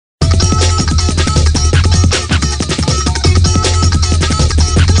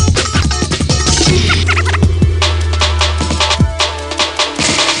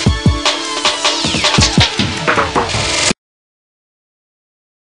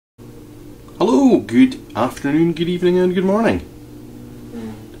Hello, good afternoon, good evening and good morning,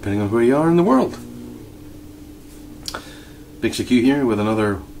 depending on where you are in the world. Big CQ here with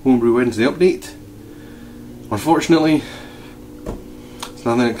another Homebrew Wednesday update. Unfortunately, it's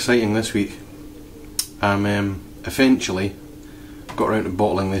nothing exciting this week. Eventually got around to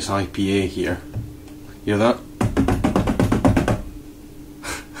bottling this IPA here. You hear that?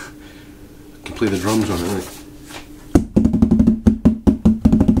 I can play the drums on it, right?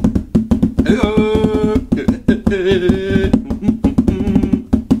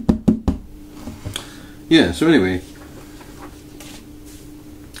 Yeah, so anyway,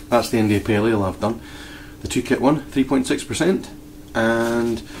 that's the India Pale Ale I've done. The 2-kit one, 3.6%,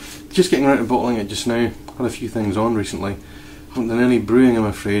 and just getting around to bottling it just now. Had a few things on recently. Haven't done any brewing, I'm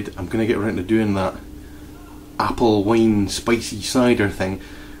afraid. I'm going to get around to doing that apple wine spicy cider thing.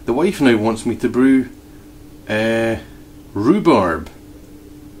 The wife now wants me to brew rhubarb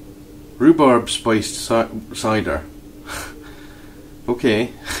spiced cider.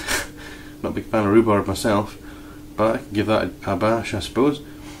 Okay. Not a big fan of rhubarb myself, but I can give that a bash, I suppose.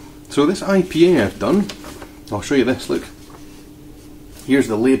 So this IPA I've done, I'll show you this, look. Here's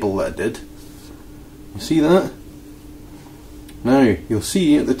the label that I did. You see that? Now, you'll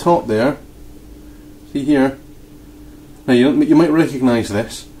see at the top there, see here, now you might recognise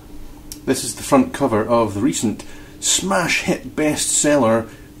this. This is the front cover of the recent smash hit bestseller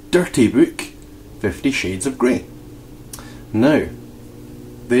Dirty Book, 50 Shades of Grey. Now,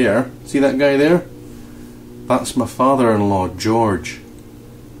 there, see that guy there? That's my father-in-law, George.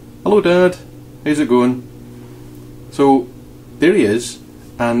 Hello Dad, how's it going? So, there he is,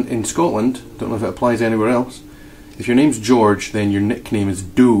 and in Scotland, don't know if it applies anywhere else, if your name's George, then your nickname is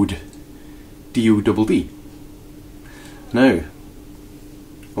Dodd. D-O-D-D. Now,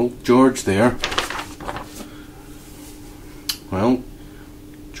 old George there, well,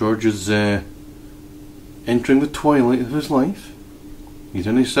 George is entering the twilight of his life. He's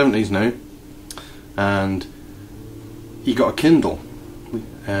in his 70s now, and he got a Kindle.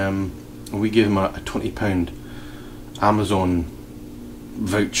 We gave him a £20 Amazon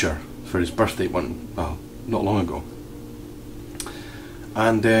voucher for his birthday well, not long ago.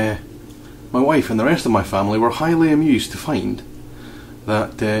 And my wife and the rest of my family were highly amused to find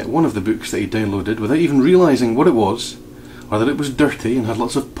that one of the books that he downloaded, without even realising what it was, or that it was dirty and had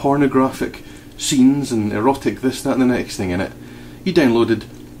lots of pornographic scenes and erotic this, that and the next thing in it, he downloaded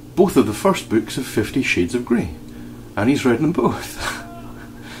both of the first books of 50 Shades of Grey, and he's read them both.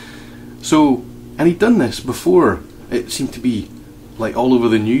 So, and he'd done this before it seemed to be like all over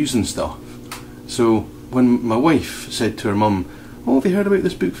the news and stuff. So when my wife said to her mum, "Oh, have you heard about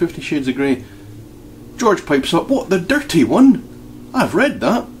this book 50 Shades of Grey?" George pipes up, "What, the dirty one? I've read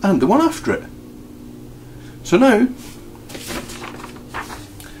that, and the one after it." So now,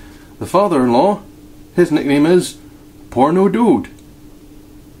 the father-in-law, his nickname is Porno Dodd.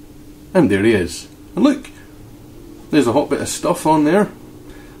 And there he is. And look, there's a hot bit of stuff on there.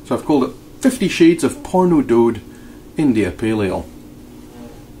 So I've called it 50 Shades of Porno Dodd India Pale Ale.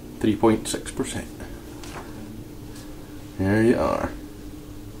 3.6%. There you are.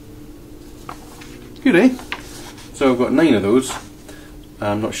 Good, eh? So I've got 9 of those.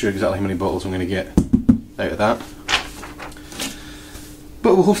 I'm not sure exactly how many bottles I'm going to get out of that,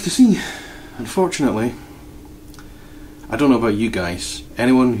 but we'll have to see. Unfortunately, I don't know about you guys,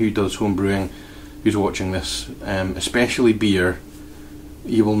 anyone who does home brewing who's watching this, especially beer,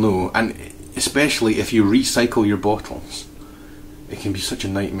 you will know, and especially if you recycle your bottles, it can be such a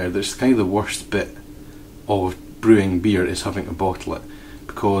nightmare. That's kind of the worst bit of brewing beer, is having to bottle it,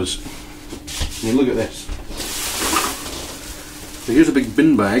 because, I mean, look at this. So here's a big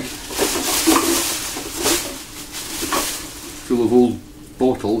bin bag full of old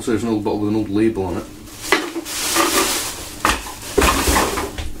bottles. There's an old bottle with an old label on it.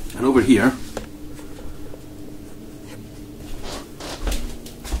 And over here,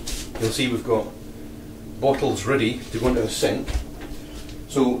 you'll see we've got bottles ready to go into the sink.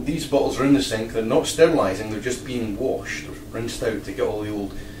 So these bottles are in the sink, they're not sterilising, they're just being washed, or rinsed out to get all the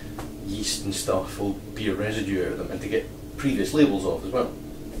old yeast and stuff, old beer residue out of them, and to get previous labels off as well.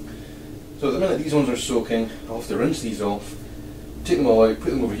 So at the minute these ones are soaking, I'll have to rinse these off, take them all out, put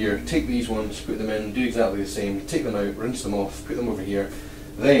them over here, take these ones, put them in, do exactly the same, take them out, rinse them off, put them over here,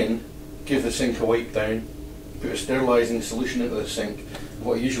 then give the sink a wipe down, put a sterilising solution into the sink. And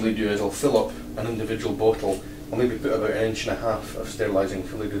what I usually do is I'll fill up an individual bottle, I'll maybe put about 1.5 inches of sterilising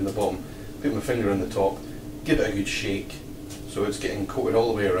fluid in the bottom, put my finger in the top, give it a good shake so it's getting coated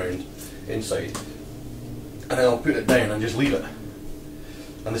all the way around inside, and then I'll put it down and just leave it.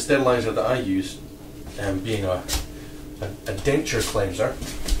 And the steriliser that I use, being a denture cleanser,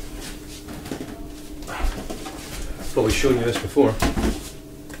 probably shown you this before.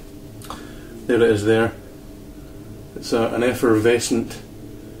 There it is there. It's an effervescent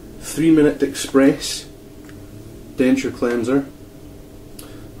 3-minute express denture cleanser.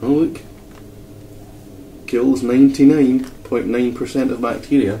 Oh look, kills 99.9% of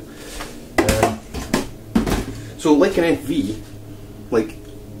bacteria. So like an FV, like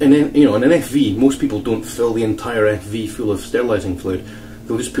in an FV, most people don't fill the entire FV full of sterilising fluid.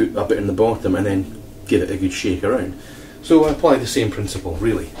 They'll just put a bit in the bottom and then give it a good shake around. So I apply the same principle,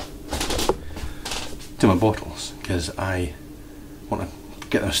 really, to my bottles, because I want to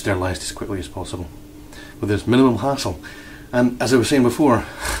get them sterilised as quickly as possible with as minimum hassle. And as I was saying before,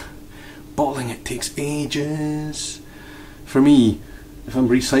 bottling it takes ages. For me, if I'm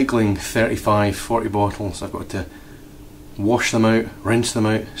recycling 35, 40 bottles, I've got to wash them out, rinse them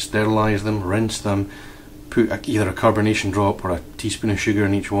out, sterilise them, rinse them, put either a carbonation drop or a teaspoon of sugar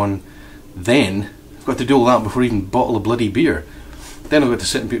in each one. Then I've got to do all that before I even bottle a bloody beer. Then I've got to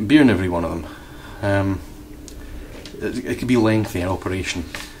sit and put beer in every one of them. It could be a lengthy operation.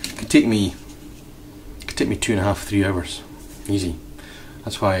 It could take me 2.5, 3 hours, easy.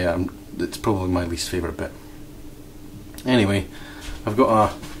 That's why it's probably my least favourite bit. Anyway, I've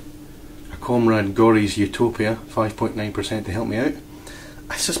got a Comrade Gory's Utopia 5.9% to help me out.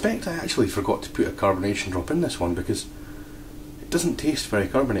 I suspect I actually forgot to put a carbonation drop in this one because it doesn't taste very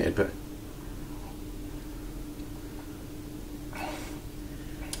carbonated, but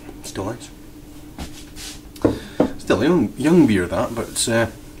still nice. Still a young beer that, but it's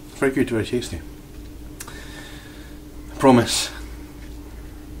very good, very tasty. I promise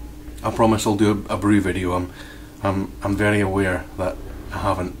I'll do a brew video. I'm very aware that I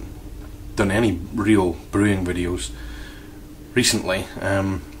haven't done any real brewing videos recently.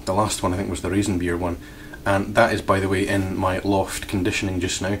 The last one I think was the raisin beer one, and that is, by the way, in my loft conditioning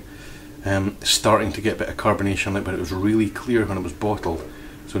just now. Starting to get a bit of carbonation on it, but it was really clear when it was bottled,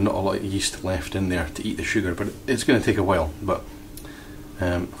 so not a lot of yeast left in there to eat the sugar, but it's going to take a while. But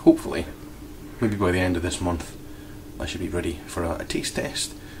hopefully, maybe by the end of this month, I should be ready for a taste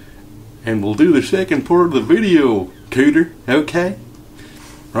test. And we'll do the second part of the video, Cooter, okay?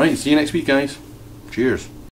 Right, see you next week, guys. Cheers.